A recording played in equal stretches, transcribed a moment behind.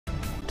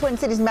Twin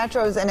Cities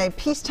Metro is in a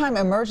peacetime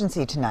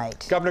emergency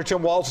tonight. Governor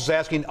Tim Walz is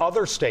asking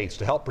other states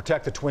to help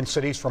protect the Twin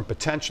Cities from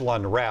potential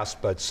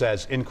unrest, but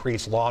says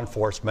increased law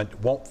enforcement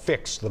won't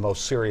fix the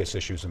most serious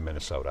issues in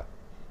Minnesota.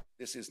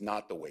 This is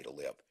not the way to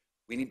live.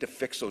 We need to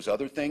fix those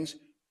other things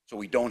so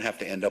we don't have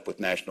to end up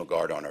with National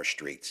Guard on our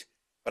streets.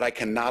 But I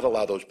cannot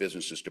allow those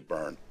businesses to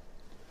burn.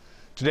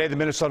 Today, the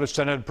Minnesota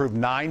Senate approved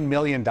 $9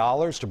 million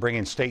to bring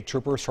in state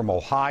troopers from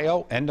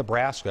Ohio and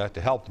Nebraska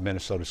to help the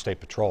Minnesota State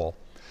Patrol.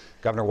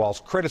 Governor Walz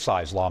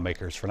criticized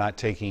lawmakers for not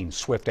taking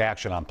swift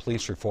action on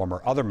police reform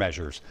or other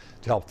measures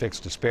to help fix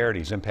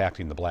disparities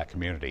impacting the black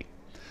community.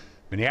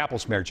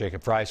 Minneapolis Mayor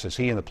Jacob Frey says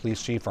he and the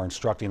police chief are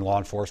instructing law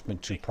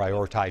enforcement to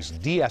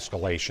prioritize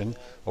de-escalation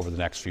over the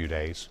next few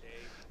days.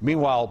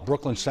 Meanwhile,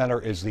 Brooklyn Center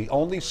is the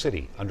only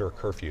city under a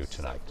curfew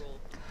tonight.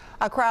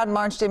 A crowd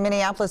marched in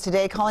Minneapolis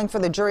today calling for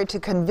the jury to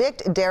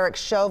convict Derek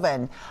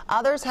Chauvin.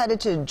 Others headed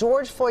to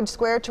George Floyd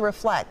Square to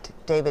reflect.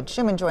 David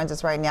Schuman joins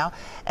us right now.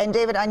 And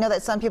David, I know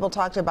that some people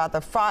talked about the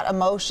fraught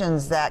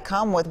emotions that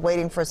come with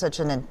waiting for such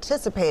an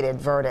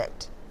anticipated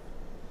verdict.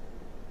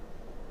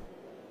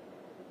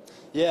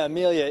 Yeah,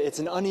 Amelia, it's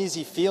an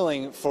uneasy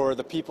feeling for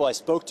the people I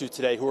spoke to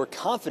today who are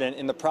confident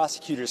in the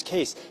prosecutor's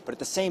case, but at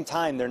the same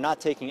time, they're not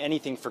taking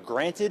anything for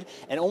granted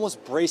and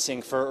almost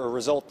bracing for a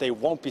result they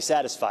won't be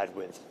satisfied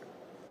with.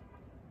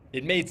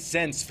 It made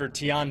sense for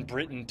Tian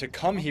Britton to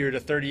come here to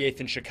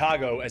 38th in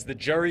Chicago as the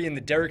jury in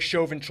the Derek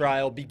Chauvin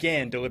trial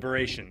began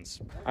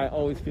deliberations. I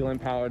always feel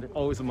empowered,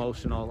 always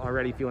emotional,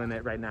 already feeling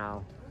it right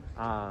now.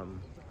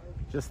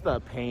 Just the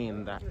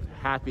pain, the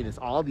happiness,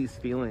 all these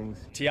feelings.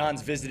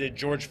 Tian's visited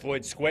George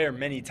Floyd Square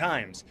many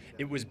times.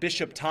 It was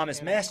Bishop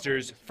Thomas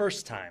Masters'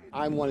 first time.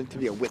 I wanted to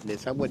be a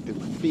witness. I wanted to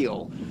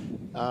feel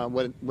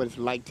what it's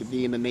like to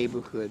be in the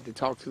neighborhood, to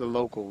talk to the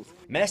locals.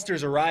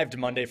 Masters arrived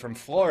Monday from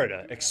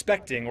Florida,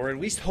 expecting or at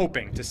least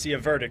hoping to see a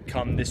verdict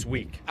come this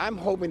week. I'm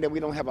hoping that we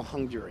don't have a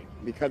hung jury,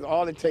 because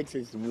all it takes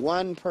is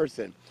one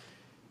person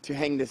to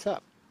hang this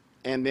up,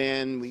 and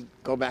then we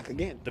go back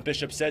again. The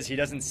bishop says he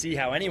doesn't see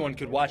how anyone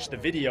could watch the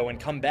video and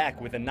come back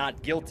with a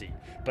not guilty.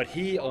 But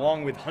he,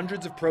 along with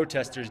hundreds of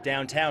protesters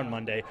downtown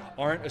Monday,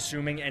 aren't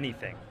assuming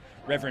anything.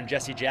 Reverend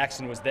Jesse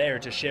Jackson was there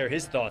to share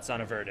his thoughts on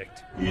a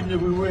verdict. Even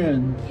if we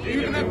win,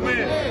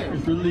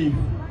 it's relief.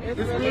 It's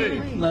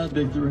relief. Not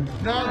victory.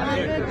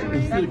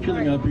 It's still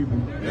killing our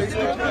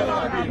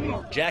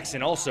people.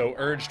 Jackson also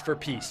urged for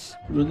peace.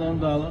 We're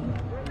nonviolent.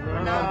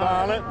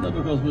 Not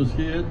because we're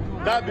scared.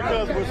 Not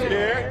because we're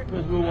scared.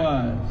 Because we're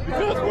wise.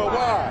 Because we're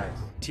wise.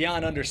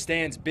 Tian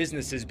understands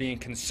businesses being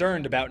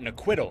concerned about an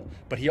acquittal,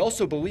 but he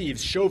also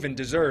believes Chauvin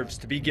deserves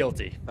to be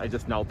guilty. I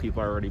just know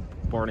people are already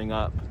boarding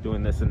up,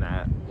 doing this and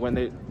that, when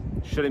they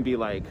shouldn't be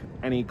like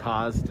any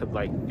cause to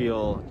like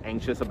feel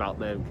anxious about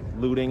the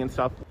looting and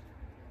stuff.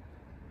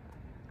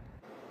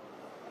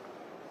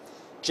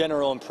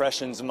 General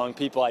impressions among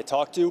people I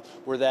talked to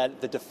were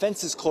that the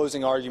defense's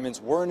closing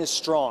arguments weren't as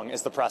strong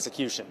as the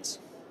prosecution's.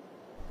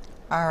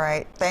 All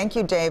right. Thank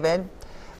you, David.